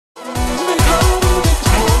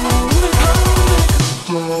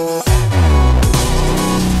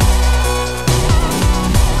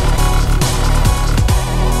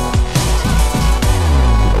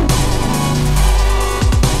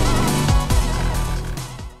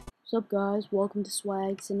What's up guys, welcome to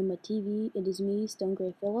SwaggCinemaTV. It is me,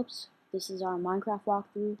 Stone-Phillips. This is our Minecraft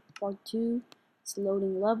walkthrough, part 2. It's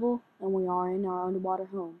loading level, and we are in our underwater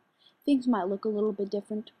home. Things might look a little bit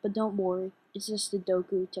different, but don't worry, it's just the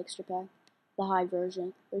Doku texture pack, the high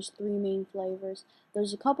version. There's 3 main flavors.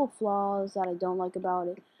 There's a couple flaws that I don't like about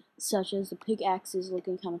it, such as the pickaxes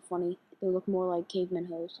looking kind of funny. They look more like caveman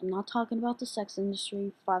hoes. I'm not talking about the sex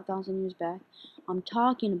industry 5,000 years back. I'm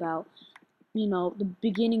talking about the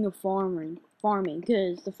beginning of farming,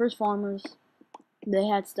 because the first farmers, they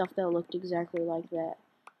had stuff that looked exactly like that.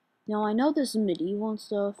 Now, I know this is medieval and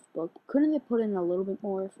stuff, but couldn't they put in a little bit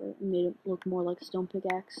more effort and made it look more like a stone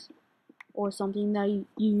pickaxe? Or something that you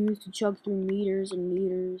use to chug through meters and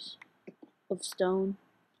meters of stone.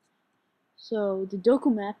 So, the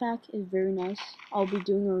Doku map pack is very nice. I'll be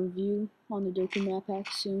doing a review on the Doku map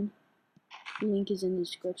pack soon. The link is in the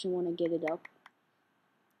description when I get it up.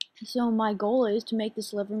 So my goal is to make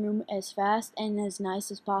this living room as fast and as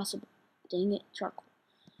nice as possible. Dang it, charcoal.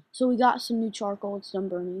 So we got some new charcoal, it's done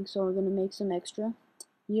burning, so we're going to make some extra.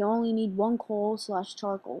 You only need 1 coal /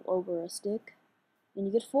 charcoal over a stick, and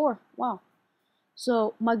you get 4. Wow.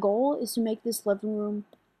 So my goal is to make this living room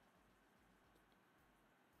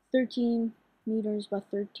 13 meters by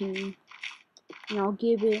 13, and I'll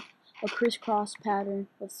give it a crisscross pattern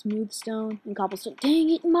of smooth stone and cobblestone.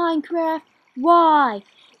 Dang it, Minecraft! Why?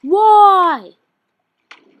 Why?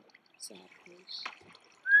 Sad face.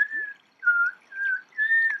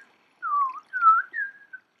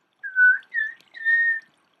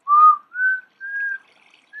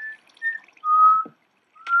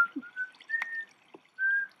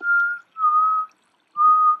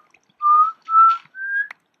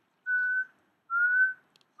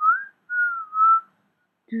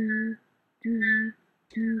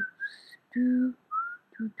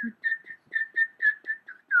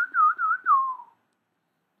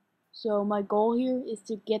 So my goal here is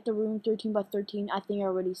to get the room 13 by 13. I think I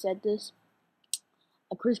already said this.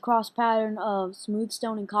 A crisscross pattern of smooth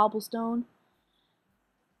stone and cobblestone.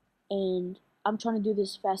 And I'm trying to do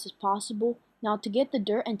this as fast as possible. Now to get the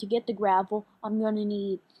dirt and to get the gravel, I'm going to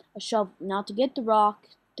need a shovel. Now to get the rock,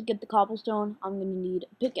 to get the cobblestone, I'm going to need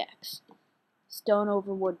a pickaxe. Stone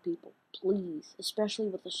over wood, people. Please. Especially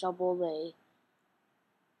with a shovel, they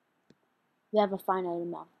have a finite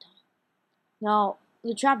amount of time. Now,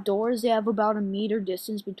 the trapdoors, they have about a meter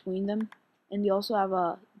distance between them, and they also have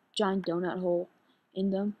a giant donut hole in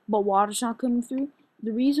them, but water's not coming through.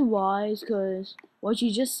 The reason why is because what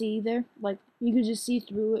you just see there, like, you can just see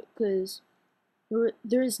through it because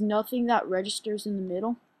there is nothing that registers in the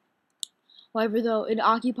middle. However, though, it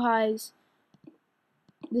occupies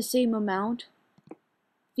the same amount,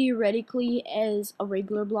 theoretically, as a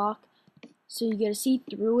regular block, so you get to see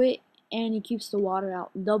through it, and it keeps the water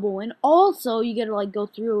out. Double win. Also, you get to like go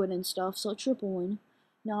through it and stuff, so triple win.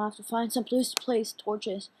 Now I have to find some place to place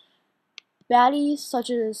torches. Baddies such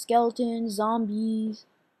as skeletons, zombies,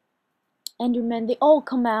 endermen, they all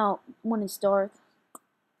come out when it's dark.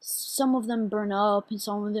 Some of them burn up and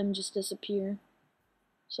some of them just disappear.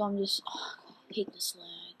 So I'm just, I hate this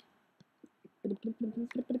lag.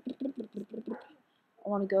 I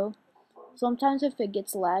want to go. Sometimes if it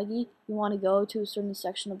gets laggy, you want to go to a certain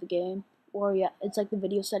section of the game, or yeah, it's like the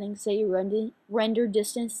video settings, say you render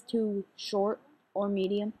distance to short or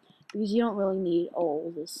medium, because you don't really need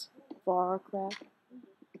all this far crap.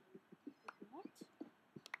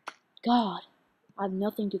 God, I have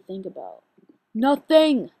nothing to think about.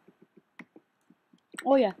 Nothing!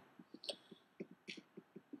 Oh yeah.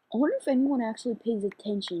 I wonder if anyone actually pays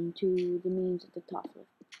attention to the memes at the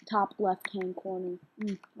top left hand corner.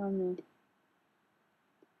 I don't know.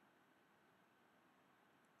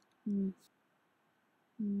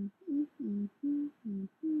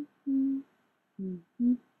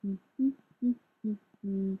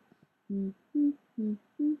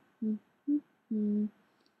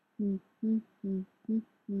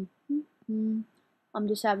 I'm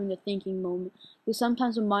just having a thinking moment. Because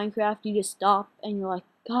sometimes in Minecraft you just stop and you're like,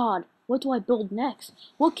 God, what do I build next?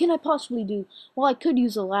 What can I possibly do? Well, I could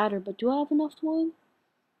use a ladder, but do I have enough wood?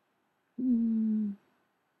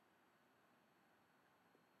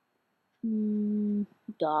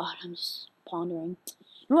 God, I'm just pondering.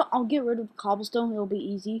 You know what? I'll get rid of the cobblestone. It'll be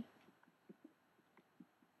easy.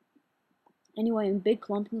 Anyway, in big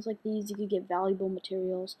clumpings like these, you could get valuable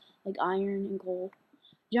materials like iron and coal.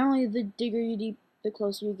 Generally, the digger you deep, the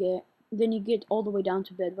closer you get. Then you get all the way down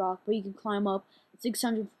to bedrock, but you can climb up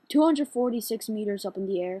 246 meters up in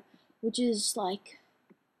the air, which is like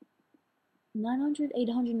 900,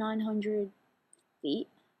 800, 900 feet,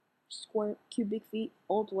 cubic feet,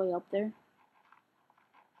 all the way up there.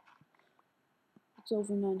 It's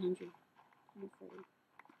over 900. I'm afraid.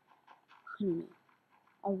 I don't know.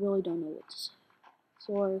 I really don't know what to say.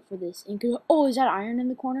 Sorry for this. Oh, is that iron in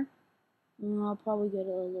the corner? I'll probably get it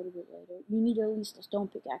a little bit later. You need at least a stone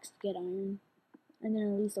pickaxe to get iron. And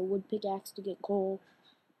then at least a wood pickaxe to get coal.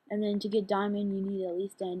 And then to get diamond, you need at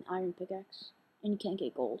least an iron pickaxe. And you can't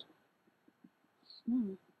get gold. Is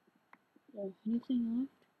there anything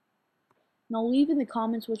left? Now leave in the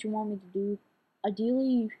comments what you want me to do.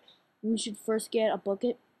 Ideally, we should first get a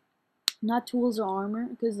bucket. Not tools or armor,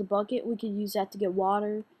 because the bucket, we could use that to get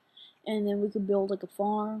water. And then we could build like a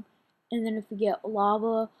farm. And then if we get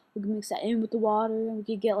lava, we can mix that in with the water. And we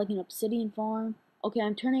could get like an obsidian farm. Okay,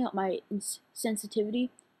 I'm turning up my sensitivity.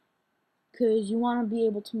 Because you want to be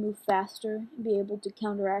able to move faster. And be able to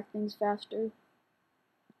counteract things faster.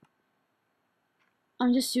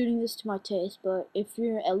 I'm just suiting this to my taste, but if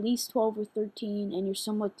you're at least 12 or 13 and you're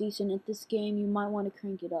somewhat decent at this game, you might want to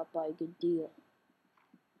crank it up by a good deal.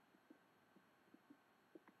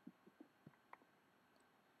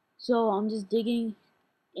 So I'm just digging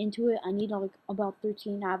into it. I need like about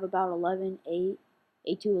 13. I have about 11, 8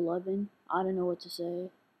 to 11. I don't know what to say.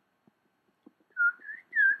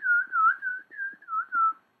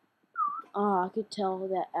 I could tell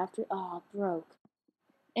that after, it broke.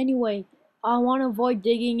 Anyway, I want to avoid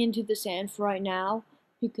digging into the sand for right now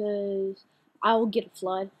because I will get a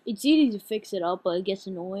flood. It's easy to fix it up, but it gets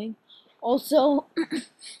annoying. Also,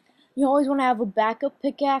 you always want to have a backup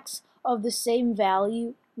pickaxe of the same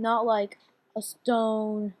value, not like a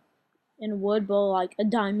stone and wood, but like a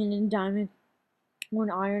diamond and diamond, or an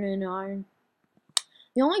iron and iron.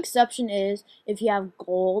 The only exception is if you have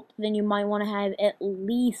gold, then you might want to have at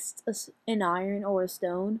least an iron or a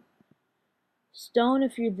stone. Stone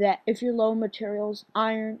if you're low materials,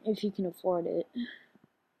 iron if you can afford it.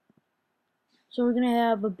 So we're gonna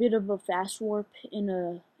have a bit of a fast warp in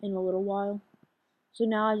a little while. So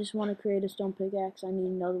now I just want to create a stone pickaxe. I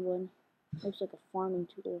need another one. Looks like a farming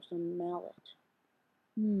tool or some mallet.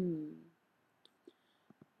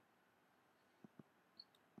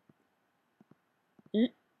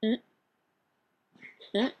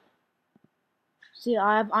 See,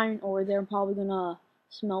 I have iron ore there. I'm probably gonna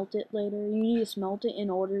smelt it later. You need to smelt it in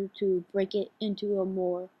order to break it into a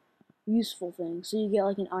more useful thing. So you get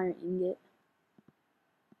like an iron ingot.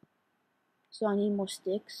 So I need more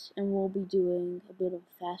sticks, and we'll be doing a bit of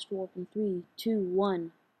fast warp in 3, 2,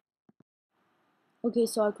 1. Okay,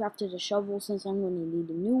 so I crafted a shovel since I'm going to need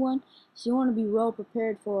a new one. So you want to be well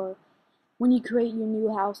prepared for when you create your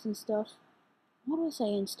new house and stuff. What do I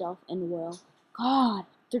say and stuff? And well, God,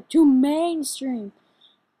 they're too mainstream.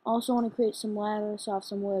 I also want to create some ladders, so I have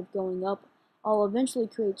some way of going up. I'll eventually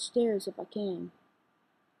create stairs if I can.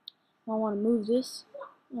 I want to move this.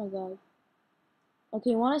 Oh God.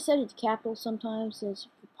 Okay, when I set it to capital sometimes, since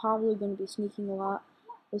you're probably going to be sneaking a lot.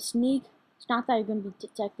 With sneak, it's not that you're going to be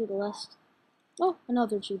detected less. Oh,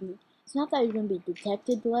 another achievement. It's not that you're going to be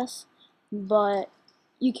detected less, but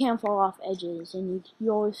you can fall off edges, and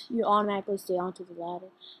you automatically stay onto the ladder.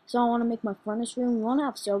 So I want to make my furnace room. We want to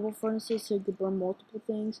have several furnaces so you can burn multiple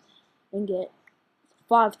things and get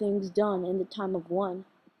 5 things done in the time of 1.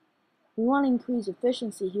 We want to increase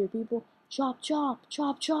efficiency here, people. Chop, chop,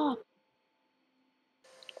 chop, chop.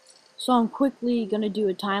 So I'm quickly gonna do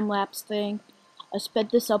a time-lapse thing. I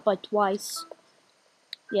sped this up by twice.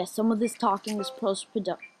 Yeah, some of this talking is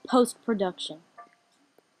post-production.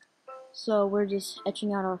 So we're just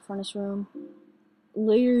etching out our furnace room.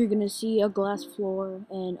 Later you're gonna see a glass floor,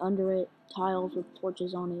 and under it, tiles with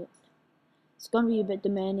torches on it. It's gonna be a bit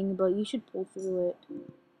demanding, but you should pull through it.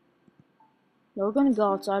 Yeah, we're gonna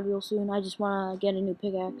go outside real soon. I just wanna get a new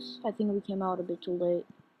pickaxe. I think we came out a bit too late.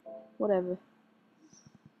 Whatever.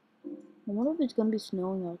 I wonder if it's gonna be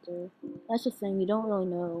snowing out there. That's the thing, you don't really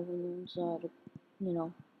know when you're inside,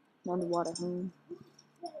 an underwater home.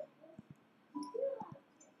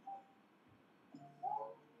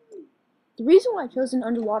 The reason why I chose an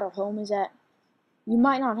underwater home is that you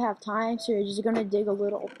might not have time, so you're just gonna dig a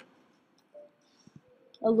little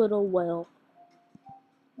well.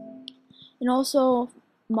 And also,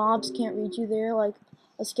 mobs can't reach you there. Like,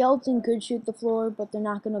 a skeleton could shoot the floor, but they're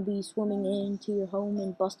not gonna be swimming into your home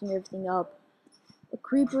and busting everything up. A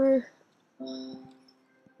creeper,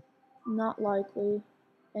 not likely.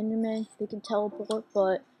 Enderman, they can teleport,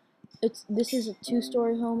 but this is a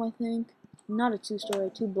 2-story home, I think. Not a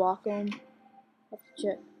 2-story, 2-block home. Have to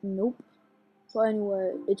check. Nope. But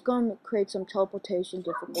anyway, it's gonna create some teleportation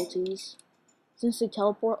difficulties. Since they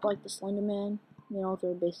teleport like the Slender Man,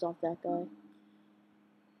 they're based off that guy.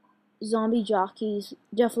 Zombie jockeys,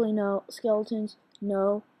 definitely no. Skeletons,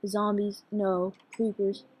 no. Zombies, no.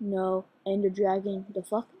 Creepers, no. Ender Dragon, the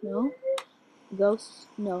fuck, no. Ghosts?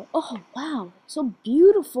 No. Oh, wow. It's so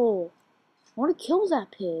beautiful. I want to kill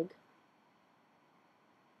that pig.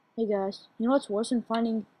 Hey guys, you know what's worse than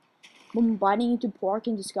biting into pork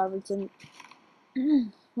and discovering some...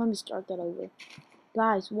 Let me start that over.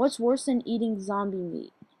 Guys, what's worse than eating zombie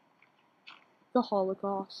meat? The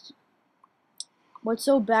Holocaust. What's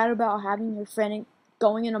so bad about having your friend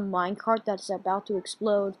going in a minecart that's about to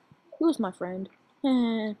explode? Who's my friend?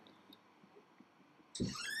 God,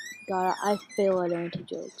 I fail at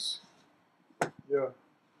anti-jokes. Yeah.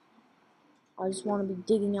 I just want to be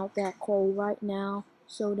digging out that coal right now,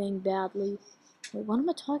 so dang badly. Wait, what am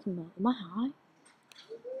I talking about? Am I high?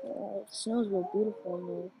 Oh, the snow's real beautiful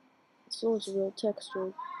though. The snow is real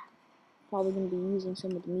textured. Probably gonna be using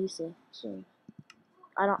some of the miso soon.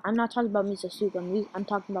 I'm not talking about miso soup. I'm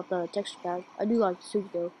talking about the texture pack. I do like the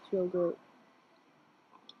soup though. It's real great.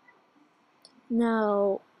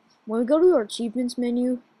 Now, when we go to our achievements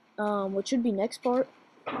menu, which should be next part,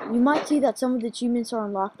 you might see that some of the achievements are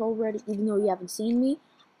unlocked already, even though you haven't seen me.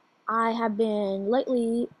 I have been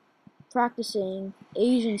lately practicing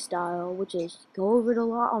Asian style, which is go over it a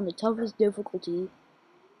lot on the toughest difficulty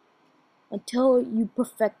until you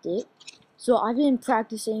perfect it. So I've been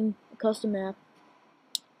practicing a custom map.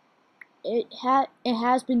 It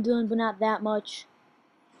has been done, but not that much.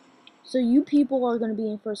 So you people are gonna be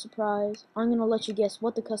in for a surprise. I'm gonna let you guess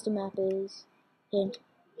what the custom map is. Hint: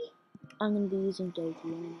 I'm gonna be using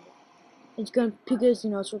Doki. It's gonna, because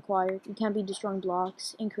you know it's required. You can't be destroying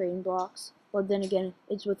blocks and creating blocks. But then again,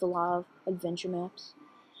 it's with a lot of adventure maps.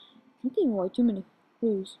 I'm thinking way too many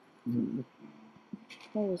clues.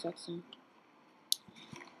 What was that sound?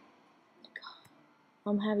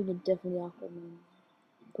 I'm having a definitely awkward moment.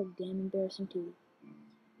 Pretty damn embarrassing too.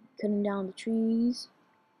 Cutting down the trees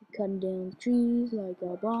like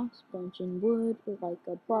a boss, punching wood like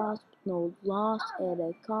a boss, no loss at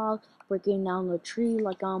a cost, breaking down the tree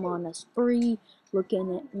like I'm on a spree,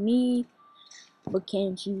 looking at me, but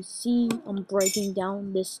can't you see I'm breaking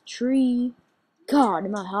down this tree? God,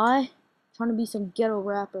 am I high? Trying to be some ghetto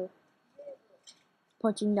rapper.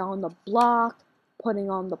 Punching down the block, putting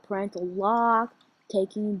on the parental lock,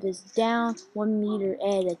 taking this down 1 meter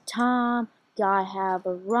at a time. Gotta have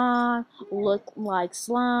a rhyme, look like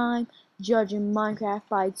slime, judging Minecraft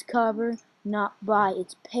by its cover, not by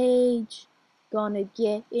its page. Gonna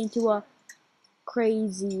get into a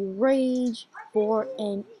crazy rage for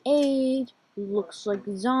an age. Looks like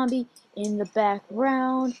a zombie in the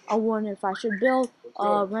background. I wonder if I should build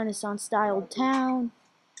a Renaissance style town.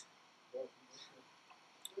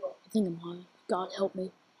 I think I'm high. God help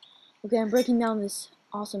me. Okay, I'm breaking down this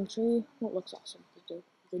awesome tree. What looks awesome?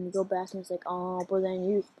 Then you go back and it's like, oh, but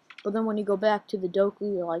then when you go back to the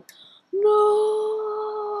Doku, you're like,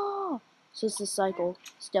 no. So it's the cycle.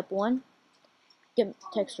 Step 1, get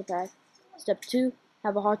texture pack. Step 2,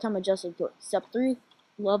 have a hard time adjusting to it. Step 3,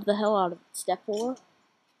 love the hell out of it. Step 4,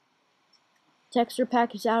 texture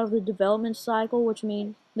pack is out of the development cycle, which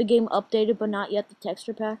means the game updated but not yet the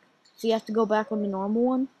texture pack. So you have to go back on the normal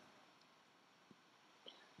one.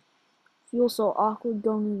 Feels so awkward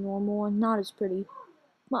going to the normal one, not as pretty.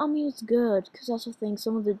 But I mean, it's good, because that's the thing,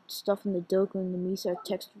 some of the stuff in the Doku and the Misa are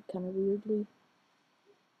textured kind of weirdly.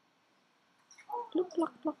 Look,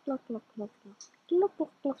 look, look, look, look, look, look. Look,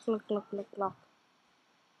 look, look, look, look, look, look.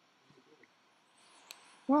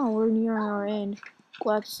 Wow, we're near our end.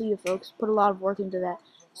 Glad to see you folks. Put a lot of work into that.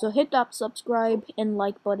 So hit that subscribe and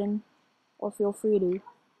like button, or feel free to.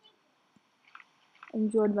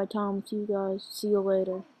 Enjoyed my time with you guys. See you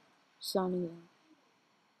later. Signing in.